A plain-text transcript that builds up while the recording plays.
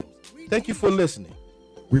Thank you for listening.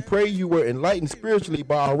 We pray you were enlightened spiritually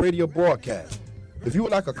by our radio broadcast. If you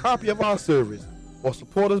would like a copy of our service or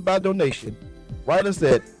support us by donation, write us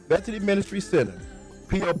at Bethany Ministry Center,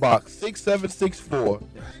 P.O. Box 6764,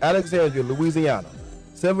 Alexandria, Louisiana,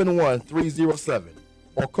 71307,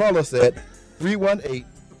 or call us at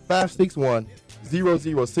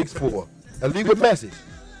 318-561-0064 and leave a message.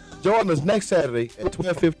 Join us next Saturday at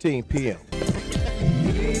 12:15 p.m.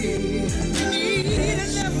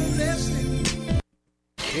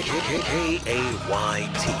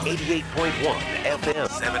 KAYT 88.1 FM,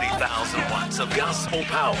 70,000 watts of gospel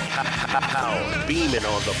power. Beaming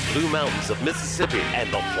on the Blue Mountains of Mississippi and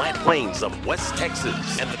the flat plains of West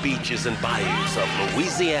Texas and the beaches and bayous of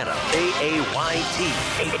Louisiana. KAYT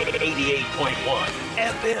 88.1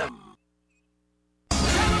 FM.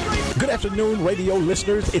 Good afternoon, radio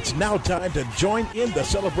listeners. It's now time to join in the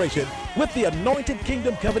celebration with the Anointed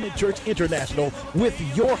Kingdom Covenant Church International with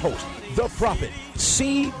your host, the prophet,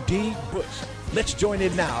 C.D. Bush. Let's join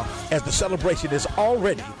in now as the celebration is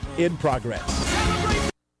already in progress.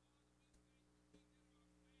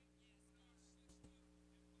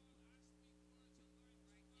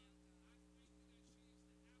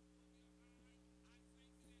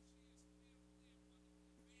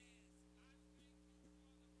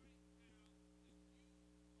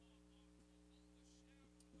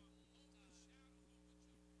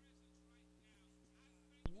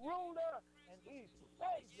 Ruler, and he's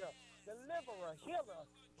Savior, Deliverer, Healer.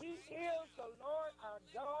 He is the Lord our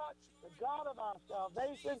God, the God of our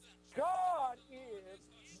salvation. God is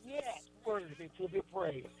yet worthy to be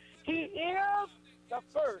praised. He is the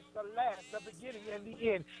first, the last, the beginning, and the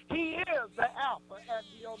end. He is the Alpha and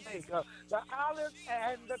the Omega, the Aleph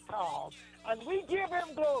and the Tav. And we give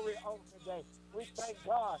him glory on today. We thank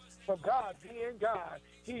God for God being God.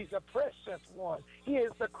 He's a precious one. He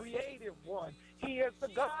is the creative one. He is the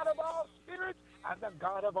God of all spirits and the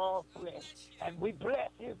God of all flesh. And we bless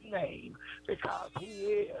his name because he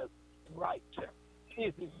is righteous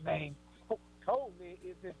is his name. Holy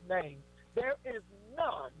is his name. There is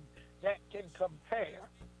none that can compare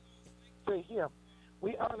to him.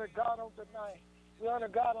 We honor God on tonight. We honor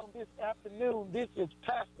God on this afternoon. This is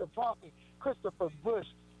Pastor Prophet Christopher Bush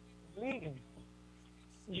leading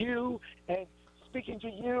you and speaking to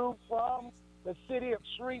you from the city of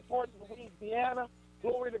Shreveport, Louisiana.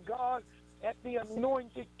 Glory to God at the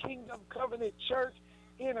Anointed Kingdom Covenant Church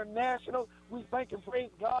International. We thank and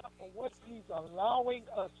praise God for what he's allowing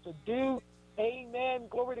us to do. Amen.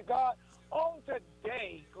 Glory to God. On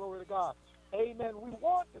today, glory to God. Amen. We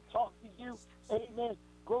want to talk to you. Amen.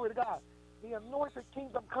 Glory to God. The Anointed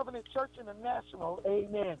Kingdom Covenant Church International,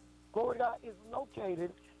 amen. Glory to God, is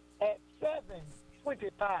located at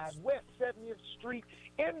 725 West 70th Street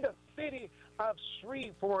in the city of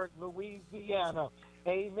Shreveport, Louisiana.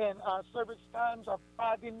 Amen. Our service times are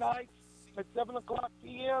Friday nights at 7 o'clock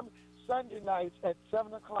p.m., Sunday nights at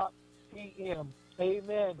 7 o'clock p.m.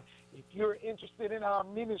 Amen. If you're interested in our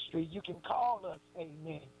ministry, you can call us,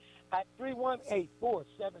 amen, at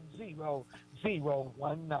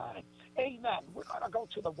 318-470-019. Amen. We're going to go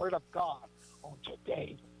to the Word of God on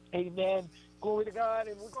today. Amen. Glory to God.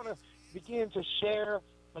 And we're going to begin to share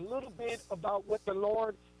a little bit about what the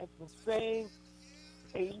Lord has been saying.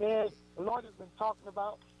 Amen. The Lord has been talking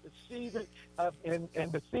about the season of and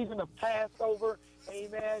the season of Passover.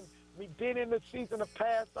 Amen. We've been in the season of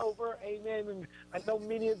Passover. Amen. And I know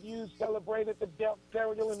many of you celebrated the death,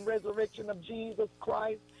 burial, and resurrection of Jesus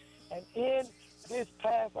Christ. And in this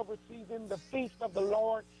Passover season, the feast of the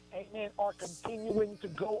Lord, amen, are continuing to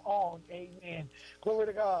go on. Amen. Glory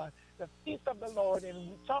to God. The feast of the Lord, and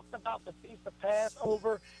we talked about the feast of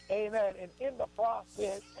Passover. Amen. And in the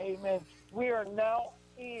process, amen, we are now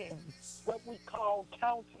in what we call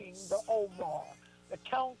counting the Omar. The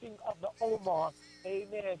counting of the Omar,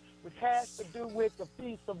 amen, which has to do with the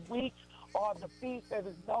Feast of Weeks, or the feast that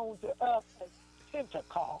is known to us as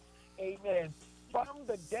Pentecost, amen. From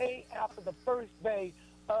the day after the first day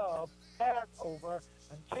of Passover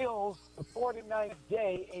until the 49th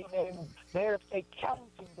day, amen, there's a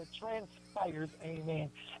counting that transpires, amen.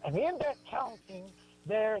 And in that counting,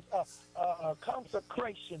 there's a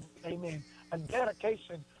consecration, amen, a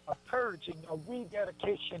dedication, a purging, a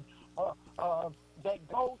rededication that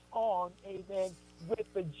goes on, amen,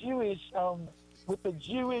 with the Jewish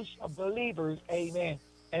believers, amen.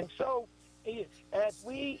 And so, as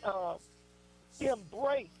we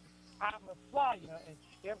embrace our Messiah and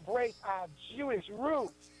embrace our Jewish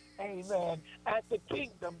roots, amen, at the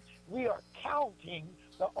kingdom, we are counting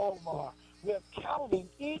the Omar. We're counting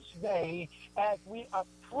each day as we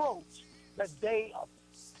approach the day of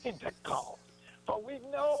Pentecost. For we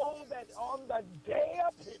know that on the day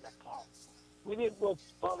of Pentecost, when it was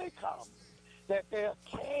fully come, that there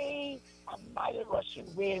came a mighty rushing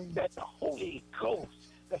wind, that the Holy Ghost,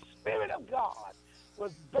 the Spirit of God,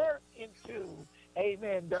 was birthed into,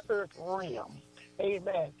 amen, the earth realm.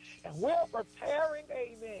 Amen. And we're preparing,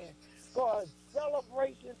 amen, for a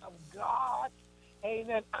celebration of God's,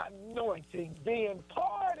 amen, anointing being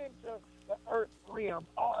poured into the earth realm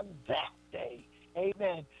on that day.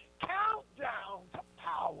 Amen. Countdown to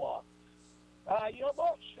power.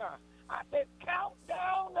 I said, count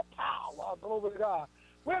down the power. Glory to God.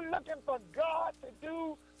 We're looking for God to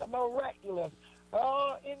do the miraculous.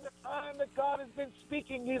 In the time that God has been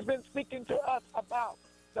speaking, he's been speaking to us about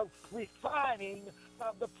the refining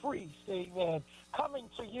of the priest. Amen. Coming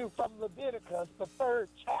to you from Leviticus, the 3rd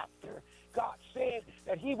chapter. God said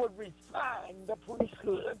that he would refine the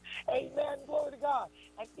priesthood. Amen. Glory to God.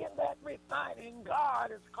 And in that refining,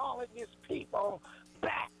 God is calling his people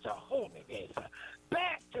back to holiness,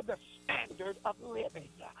 back to the standard of living,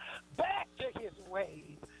 back to his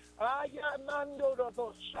ways.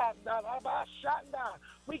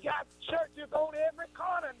 We got churches on every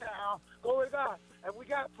corner now, glory to God, and we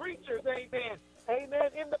got preachers, amen,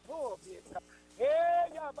 amen, in the pulpit.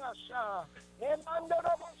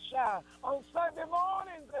 On Sunday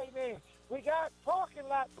mornings, amen, we got parking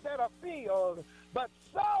lots that are filled, but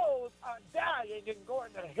souls are dying and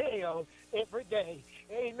going to hell every day.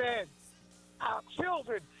 Amen. Our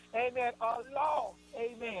children, amen, are lost.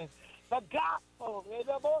 Amen. The gospel,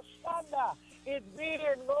 is being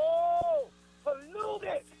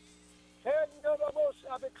polluted.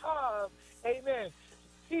 Because, amen,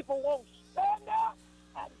 people won't stand up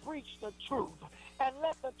and preach the truth and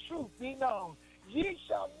let the truth be known. Ye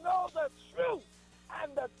shall know the truth,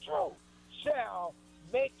 and the truth shall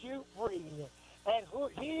make you free. And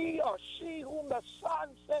he or she whom the Son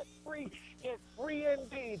set free is free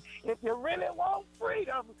indeed. If you really want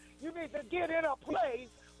freedom, you need to get in a place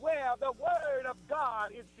where the word of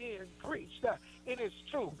God is being preached in its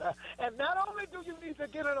truth. And not only do you need to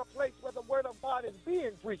get in a place where the word of God is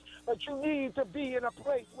being preached, but you need to be in a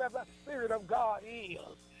place where the Spirit of God is.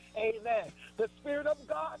 Amen. The Spirit of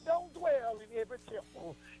God don't dwell in every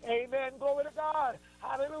temple. Amen. Glory to God.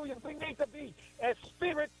 Hallelujah. We need to be a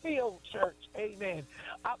Spirit-filled church. Amen.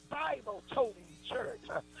 A Bible-toting church.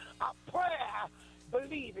 A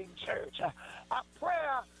prayer-believing church. A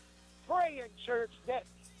prayer-praying church that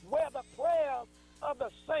where the prayers of the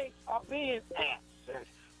saints are being answered.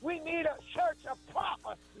 We need a church of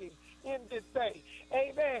prophecy in this day.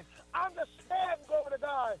 Amen. Understand, glory to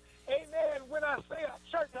God. Amen. When I say a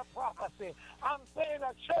church of prophecy, I'm saying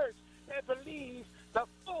a church that believes the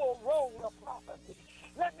full role of prophecy.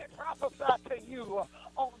 Let me prophesy to you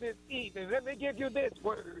on this evening. Let me give you this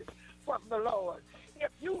word from the Lord.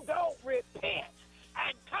 If you don't repent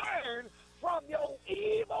and turn from your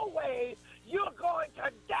evil ways, you're going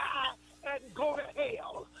to die and go to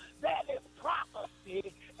hell. That is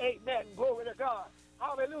prophecy. Amen. Glory to God.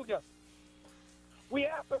 Hallelujah. We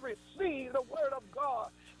have to receive the word of God.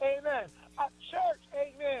 Amen. A church,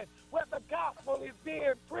 amen, where the gospel is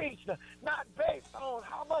being preached, not based on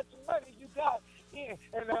how much money you got in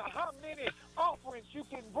and how many offerings you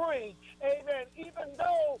can bring. Amen. Even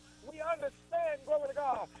though we understand, glory to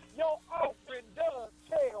God, your offering does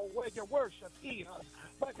tell where your worship is.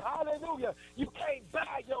 But hallelujah, you can't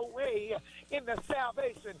buy your way into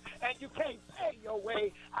salvation, and you can't pay your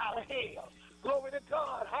way out of hell. Glory to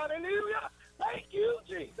God. Hallelujah. Thank you,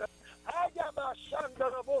 Jesus.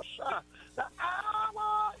 The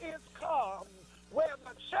hour is come where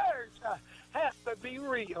the church has to be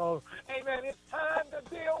real. Amen. It's time to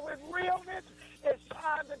deal with realness. It's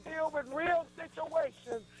time to deal with real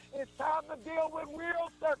situations. It's time to deal with real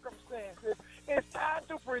circumstances. It's time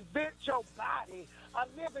to present your body a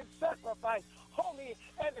living sacrifice, holy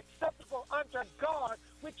and acceptable unto God,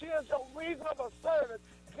 which is your reasonable service.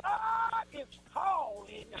 God is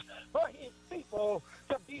calling for his people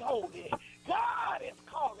to be holy. God is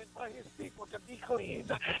calling for his people to be clean.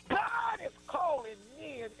 God is calling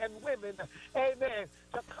men and women, amen,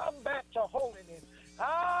 to come back to holiness.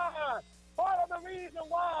 Part of the reason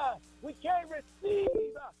why we can't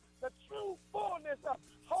receive the true fullness of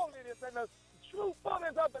holiness and the true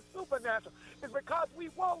fullness of the supernatural is because we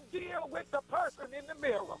won't deal with the person in the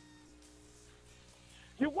mirror.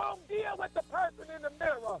 You won't deal with the person in the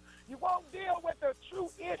mirror. You won't deal with the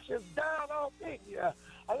true issues down on in you.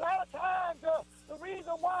 A lot of times, the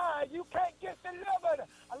reason why you can't get delivered,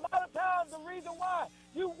 a lot of times the reason why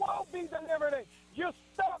you won't be delivered, you're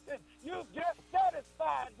stuck and you're just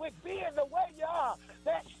satisfied with being the way you are.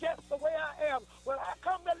 That's just the way I am. Well, I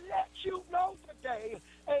come to let you know today,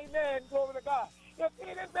 amen, glory to God. If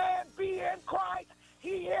any man be in Christ,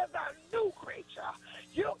 he is a new creature.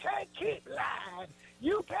 You can't keep lying.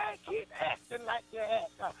 You can't keep acting like you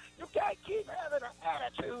act. You can't keep having an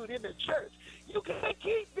attitude in the church. You can't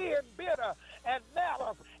keep being bitter and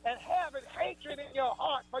malice and having hatred in your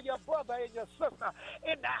heart for your brother and your sister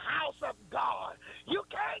in the house of God. You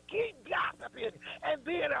can't keep gossiping and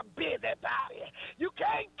being a busybody. You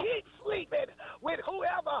can't keep sleeping with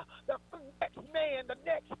whoever the next man, the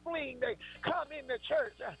next fling, they come in the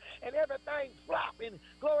church and everything's flopping.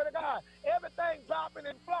 Glory to God. Everything flopping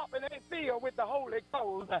and flopping ain't filled with the Holy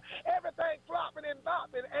Ghost. Everything flopping and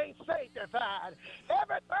bopping ain't sanctified.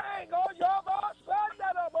 Everything on your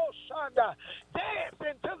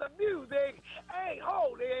dancing to the music ain't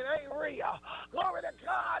holy and ain't real. Glory to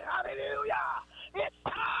God. Hallelujah. It's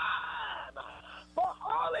time for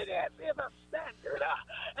holiness is a standard.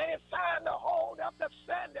 And it's time to hold up the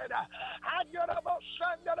standard.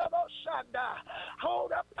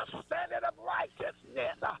 Hold up the standard of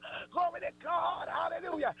righteousness. Glory to God.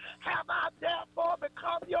 Hallelujah. Have I therefore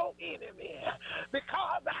become your enemy?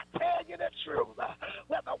 Because I tell you the truth.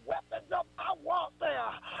 Where the weapons of my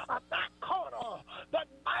warfare are not carnal, but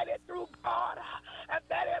mighty through God. And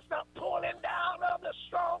that is the pulling down of the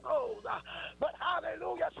strongholds. But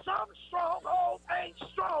hallelujah, some strongholds ain't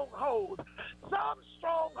strongholds. Some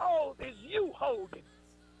strongholds is you holding.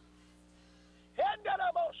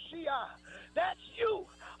 That's you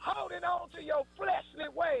holding on to your fleshly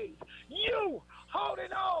ways. You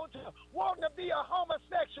holding on to wanting to be a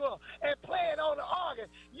homosexual and playing on the organ.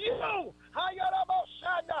 You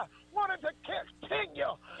wanting to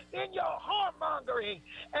continue in your whoremongering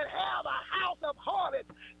and have a house of harlots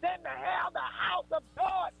than to have the house of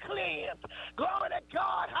God cleansed. Glory to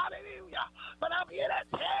God. Hallelujah. But I'm here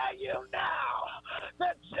to tell you now,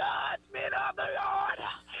 the judgment of the Lord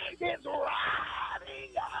is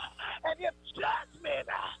rising. And if judgment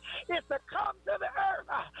is to come to the earth,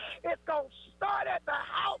 it's going to start at the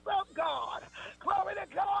house of God. Glory to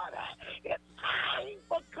God. It's time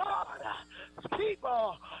for God's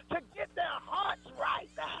people to get their hearts right.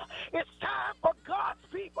 It's time for God's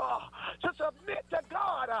people to submit to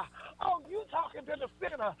God. Oh, you talking to the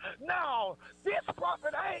sinner. No, this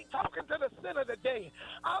prophet, I ain't talking to the sinner today.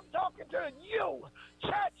 I'm talking to you,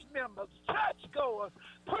 church members, churchgoers,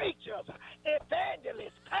 preachers,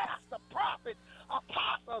 evangelists, pastors, prophets,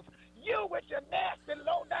 apostles, you with your nasty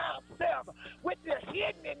low-down self, with your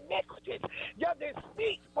hidden iniquities, your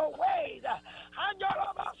deceitful ways.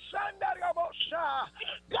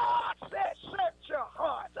 God said, search your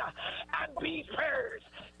heart and be purged.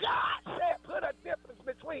 God said, put a difference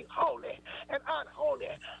between holy and unholy,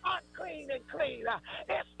 unclean and clean.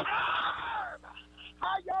 It's time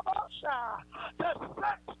to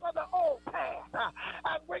search for the old path.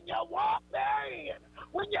 And when you walk therein,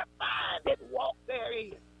 when you find it, walk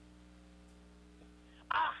therein.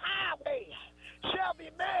 A highway shall be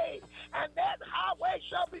made, and that highway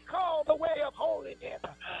shall be called the way of holiness.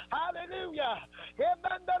 Hallelujah.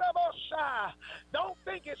 Don't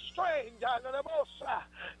think it's strange.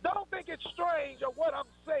 Don't think it's strange of what I'm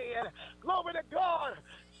saying. Glory to God.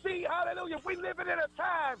 See, hallelujah, we living in a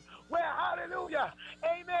time where, hallelujah,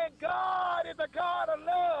 amen, God is a God of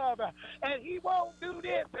love, and he won't do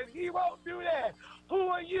this, and he won't do that. Who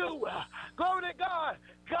are you? Glory to God.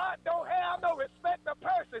 God don't have no respect of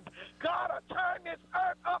persons. God will turn this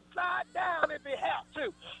earth upside down if he has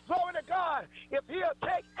to. Glory to God. If he'll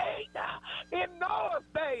take 8 in Noah's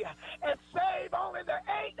day and save only the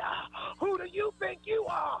 8, who do you think you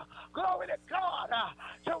are? Glory to God.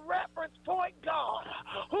 To reference point God.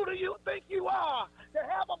 Who do you think you are to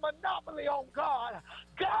have a monopoly on God?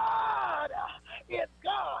 God is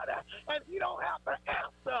God, and he don't have to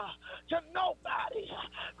answer to nobody.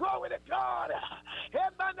 Glory to God.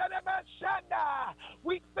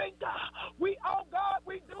 We think we owe God,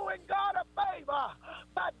 we doing God a favor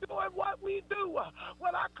by doing what we do.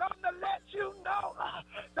 Well, I come to let you know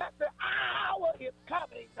that the hour is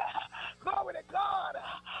coming. Glory to God,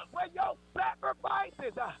 where your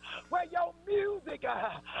sacrifices, where your music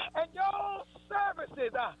and your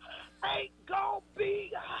services ain't gonna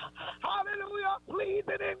be, hallelujah,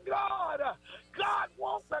 pleasing in God. God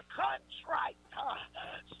wants a contrite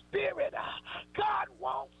spirit. God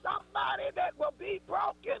wants somebody that will be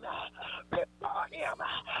broken before him.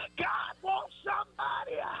 God wants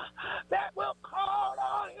somebody that will call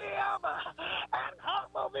on him and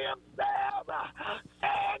humble themselves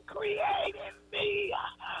and create in me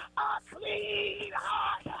a clean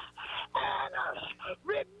heart and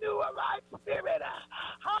renew a right spirit.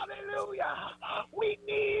 Hallelujah. We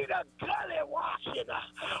need a gully washing.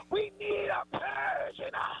 We need a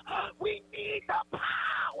purging. We need the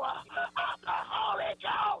power of the Holy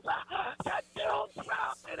Ghost to do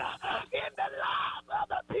something in the lives of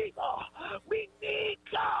the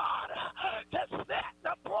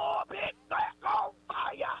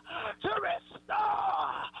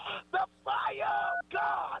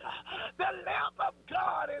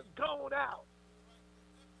thrown out.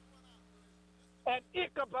 And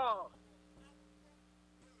Ichabod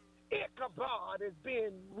is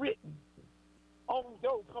being written on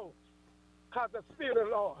doorposts because the Spirit of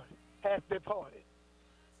the Lord has departed.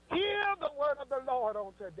 Hear the word of the Lord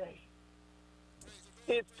on today.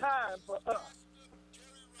 It's time for us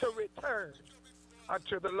to return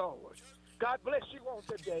unto the Lord. God bless you on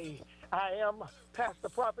today. I am Pastor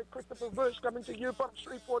Prophet Christopher Bush coming to you from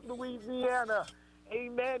Shreveport, Louisiana.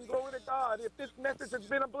 Amen. Glory to God. If this message has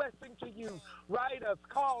been a blessing to you, write us,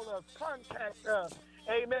 call us, contact us.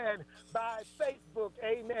 Amen. By Facebook.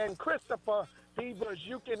 Amen. Christopher B. Bush.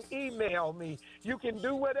 You can email me. You can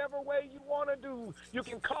do whatever way you want to do. You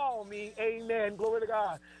can call me. Amen. Glory to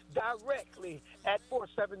God. Directly at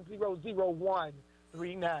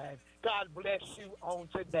 470-0139. God bless you on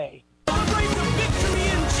today.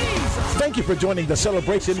 Thank you for joining the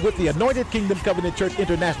celebration with the Anointed Kingdom Covenant Church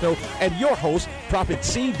International and your host, Prophet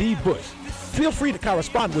C.D. Bush. Feel free to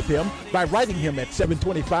correspond with him by writing him at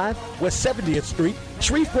 725 West 70th Street,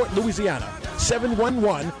 Shreveport, Louisiana,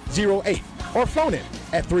 71108, or phone him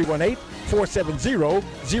at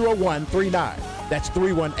 318-470-0139. That's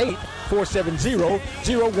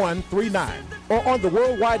 318-470-0139, or on the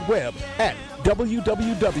World Wide Web at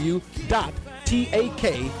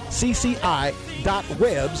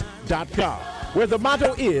www.takcci.webs.com, where the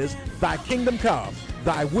motto is, Thy kingdom come,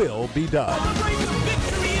 Thy will be done.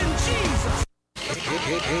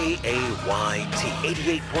 KAYT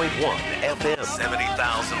 88.1 FM,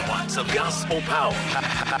 70,000 watts of gospel power.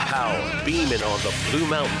 Beaming on the Blue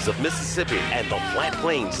Mountains of Mississippi and the flat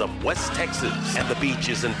plains of West Texas and the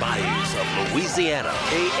beaches and bayous of Louisiana.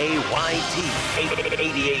 KAYT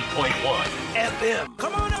 88.1 FM.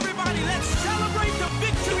 Come on, everybody, let's celebrate the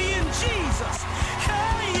victory in Jesus.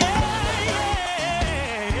 Hey,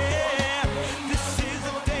 yeah, yeah. This is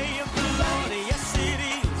the day of the Lord. Yes, it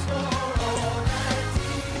is.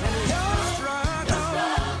 And your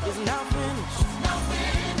struggle is now finished.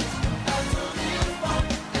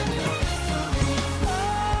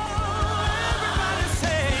 Everybody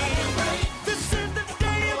say, this is the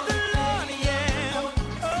day of the Lord. Yeah.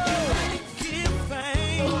 Oh, give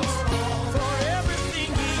thanks for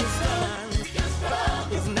everything He's done.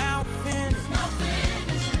 It's now finished.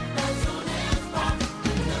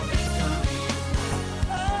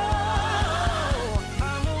 Oh,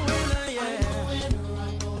 I'm a winner, yeah.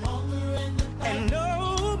 And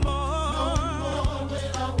no more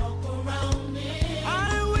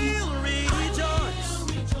I will rejoice.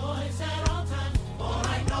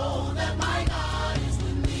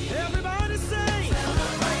 Everybody say,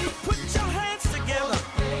 put your hands together.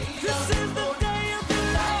 This is the day of the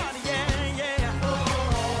Lord, yeah, yeah.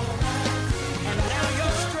 And now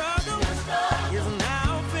your struggle is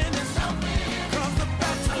now finished. 'Cause the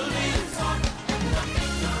battle is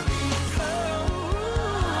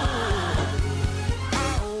I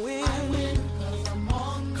win.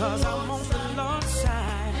 'Cause I'm on the Lord's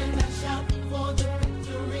side.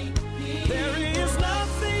 There is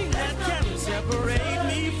nothing that can separate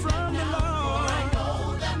me from the Lord.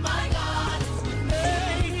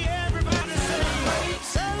 Hey, everybody say,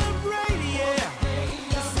 celebrate, yeah.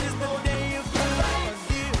 This is the day of the Lord.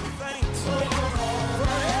 Give thanks for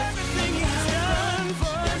everything He's done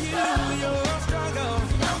for you. Your struggle.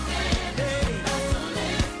 Hey.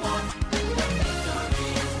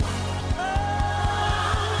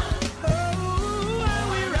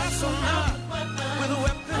 We wrestle not with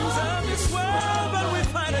weapons of this world, but we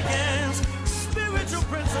fight against spiritual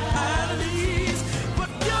principalities. But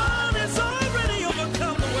God has already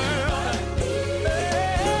overcome the world.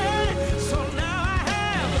 Hey, so now I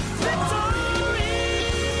have victory.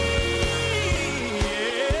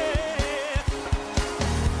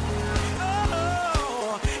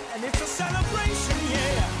 Oh, and it's a celebration,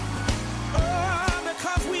 yeah. Oh,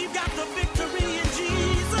 because we've got the victory in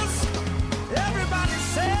Jesus. Everybody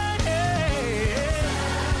say,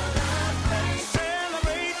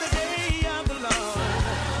 celebrate the day of the Lord.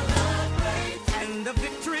 And the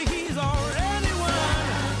victory He's already won.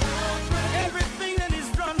 Everything that He's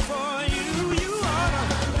done for you, you ought to.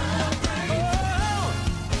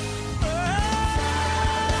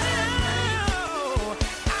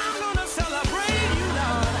 I'm gonna celebrate you,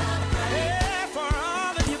 Lord. Yeah, for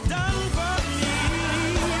all that you've done for me.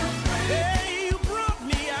 Hey, you brought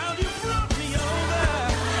me out, you brought me over.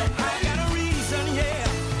 I got a reason, yeah.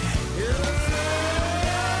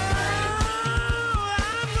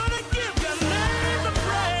 I'm gonna give your name the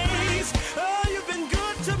praise.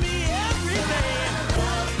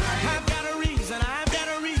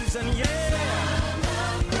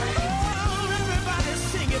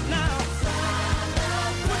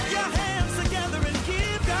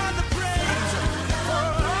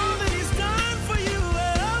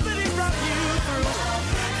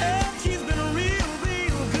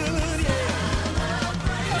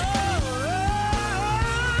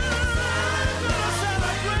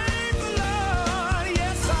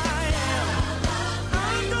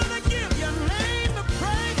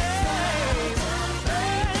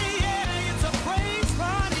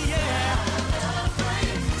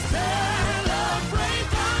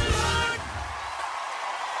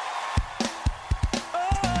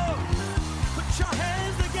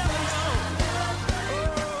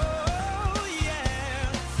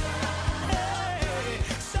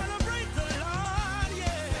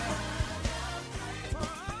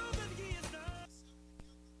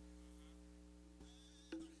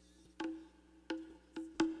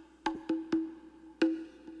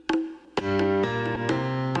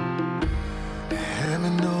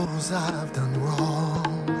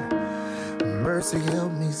 Mercy,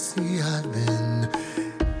 help me see I've been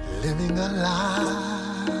living a lie.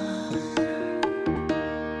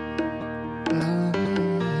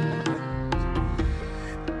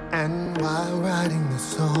 And while writing the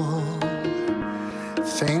song,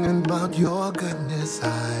 thinking about your goodness,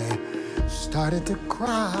 I started to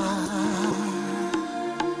cry.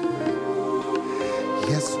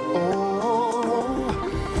 Yes,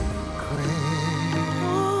 oh, grace.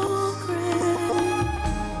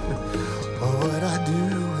 What would I do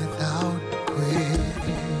without grace?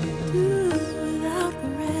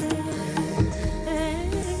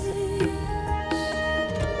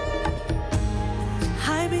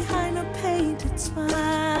 Hide behind a painted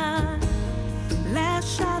smile,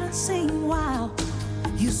 lash out and sing while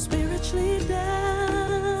you spiritually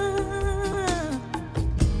down.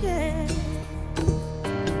 Yeah.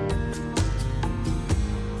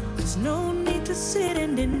 There's no need to sit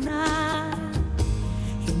and deny.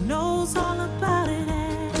 He knows all about it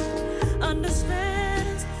and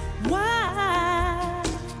understands why.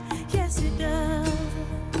 Yes, he does.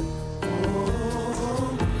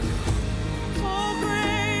 Oh,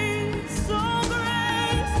 grace,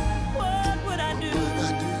 what would I do?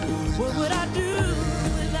 What would I do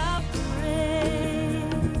without grace?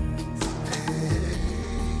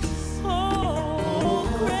 Oh,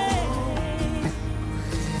 grace,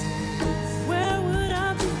 where would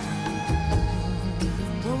I be?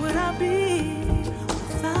 Where would I be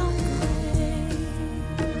without grace?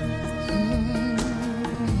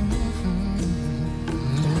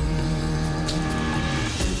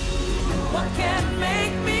 What can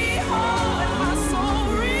make me whole and my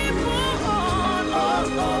soul reborn?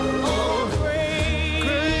 Oh, grace.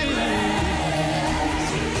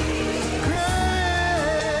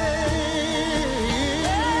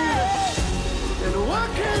 And what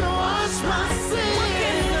can wash my sin? What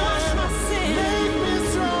can wash my sin? Make me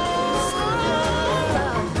strong.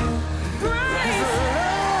 Grace.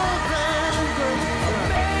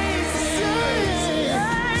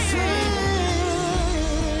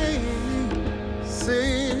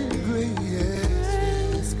 Say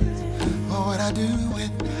grace. What would I do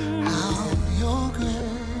without your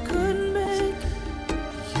grace? Couldn't make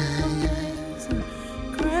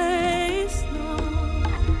grace, no.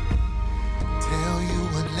 Tell you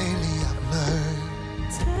what lately I've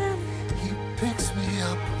learned. Tell me. He picks me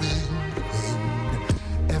up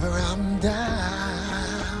whenever I'm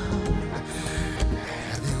down.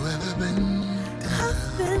 Have you ever been down?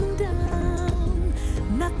 I've been down.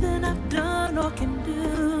 Nothing I've done or can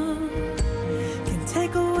do can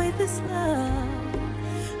take away this love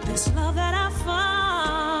that I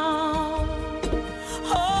found.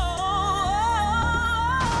 Oh,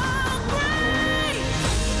 grace.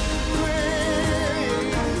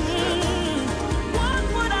 What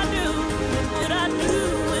would I do? What would I do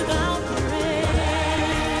without grace?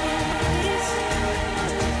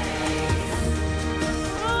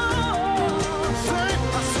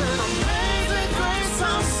 I said, amazing grace,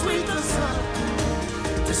 how sweet the sound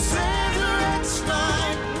to save a wretch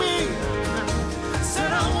like me.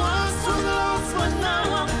 Said I once was lost, but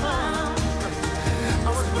now I'm found. I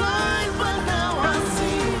was blind, but now I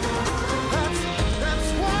see. That's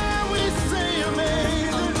why we say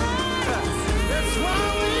amazing. That's why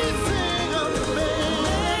we sing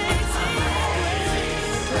amazing.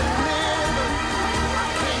 I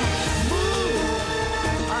can't move.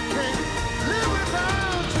 I can't live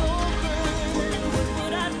without your grace. What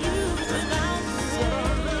would I do without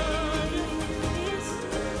grace?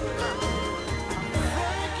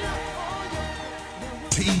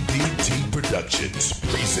 TDT Productions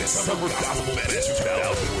presents Summer Gospel Fest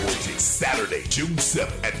 2014, Saturday, June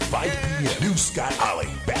 7th at 5 p.m. New Scott Alley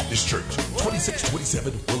Baptist Church,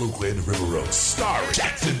 2627 Willow Glen River Road. Starring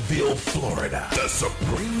Jacksonville, Florida. The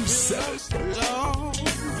Supreme Seven.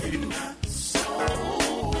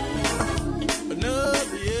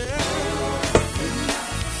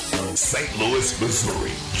 St. Louis,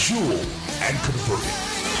 Missouri. Jewel and Converted.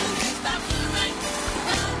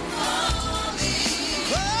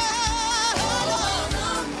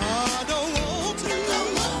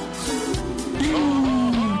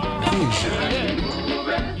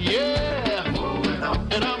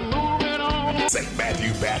 St.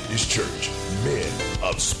 Matthew Baptist Church, Men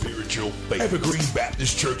of Spiritual Faith. Evergreen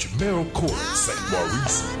Baptist Church, Merrill Court, St.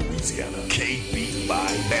 Maurice, Louisiana. KB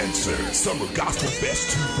Live Dancer. Summer Gospel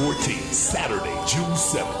Fest 214, Saturday, June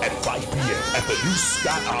 7th at 5 p.m. at the New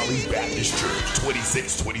Scott Alley Baptist Church,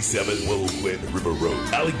 2627 Willow Glen River Road,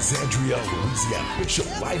 Alexandria, Louisiana. Bishop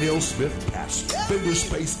Lydell Smith, pastor. Vendor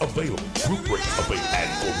space available. Group rate available. And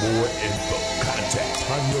for more info, contact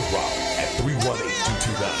Tanya Robb at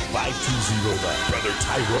 318-229-5209. Brother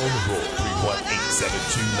Tyrone Roll,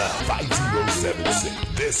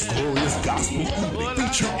 318-729-5076. This glorious gospel evening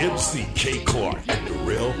feature MC K. Clark and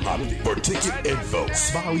Darrell Holiday. For ticket info,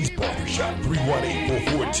 Smiley's Barbershop,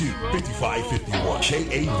 318-442-5551.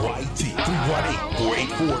 KAYT,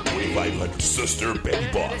 318-484-2500. Sister Betty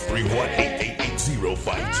Boss,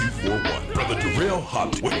 318-880-5241. Brother Darrell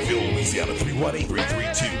Holiday, Whitfield, Louisiana,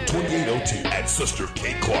 318-332-2802. And Sister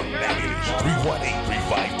K. Clark, Navigation,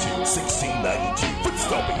 318-352-1692. Foot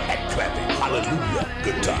stomping and clapping. Hallelujah.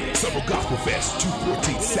 Good time. Summer Gospel Fest,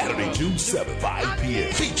 214, Saturday, June 7th, 5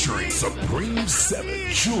 p.m. Featuring Supreme 7,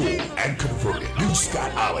 Jewel, and Converted. New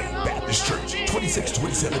Scott Island Baptist Church,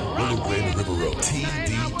 2627 Willow Glen River Road.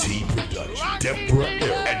 TDT Production. Deborah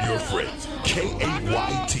Air and your friends.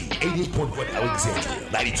 KAYT, 88.1 Alexandria,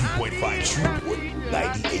 92.5 Shreveport,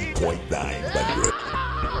 98.9 Monroe.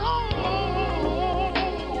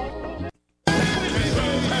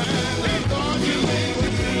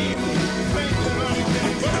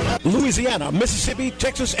 Louisiana, Mississippi,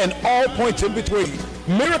 Texas, and all points in between.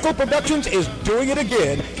 Miracle Productions is doing it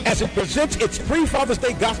again as it presents its pre-Father's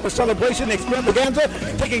Day Gospel Celebration Extravaganza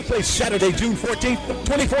taking place Saturday, June 14th,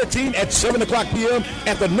 2014 at 7 o'clock p.m.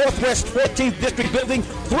 at the Northwest 14th District Building,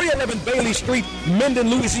 311 Bailey Street, Minden,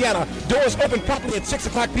 Louisiana. Doors open promptly at 6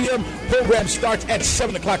 o'clock p.m. Program starts at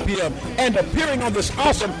 7 o'clock p.m. And appearing on this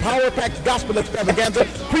awesome power-packed Gospel Extravaganza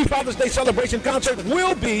pre-Father's Day Celebration concert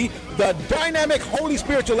will be the dynamic Holy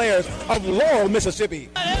Spiritual Airs of Laurel, Mississippi.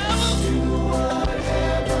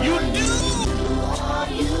 You do. Lord,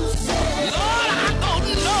 I don't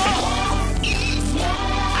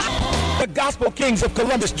know. The Gospel Kings of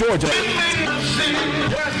Columbus, Georgia.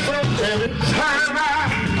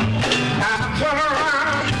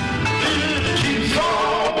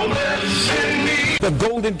 The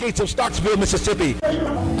Golden Gates of Starksville, Mississippi.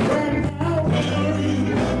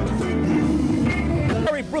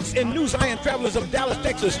 Brooks and New Zion Travelers of Dallas,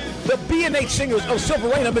 Texas, the B&H Singers of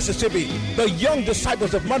Silverena, Mississippi, the Young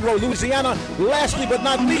Disciples of Monroe, Louisiana, lastly but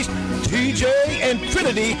not least, TJ and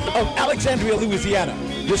Trinity of Alexandria, Louisiana.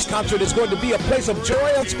 This concert is going to be a place of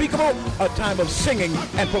joy unspeakable, a time of singing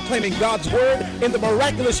and proclaiming God's word in the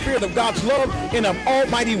miraculous spirit of God's love in an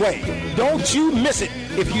almighty way. Don't you miss it.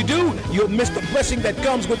 If you do, you'll miss the blessing that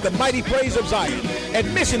comes with the mighty praise of Zion.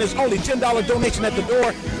 Admission is only $10 donation at the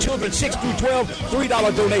door. Children 6 through 12,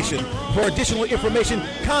 $3 donation. For additional information,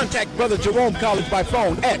 contact Brother Jerome College by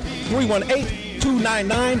phone at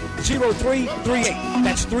 318-299-0338.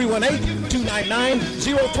 That's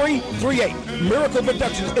 318-299-0338. Miracle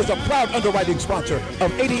Productions is a proud underwriting sponsor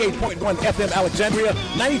of 88.1 FM Alexandria,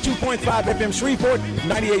 92.5 FM Shreveport,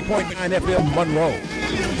 98.9 FM Monroe.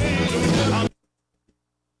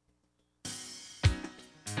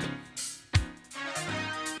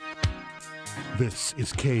 This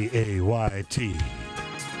is KAYT,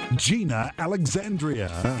 Gina, Alexandria,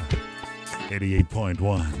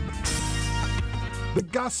 88.1. The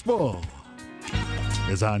gospel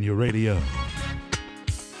is on your radio.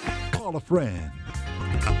 Call a friend.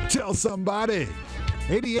 Tell somebody.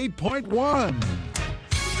 88.1.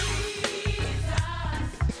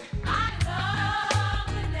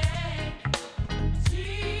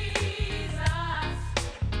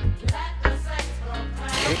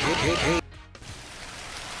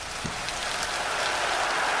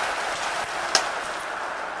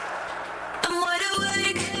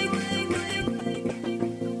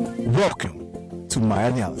 Welcome to My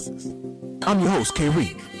Analysis. I'm your host, K.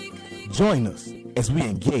 Reed. Join us as we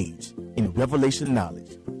engage in revelation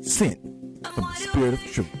knowledge sent from the Spirit of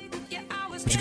Truth.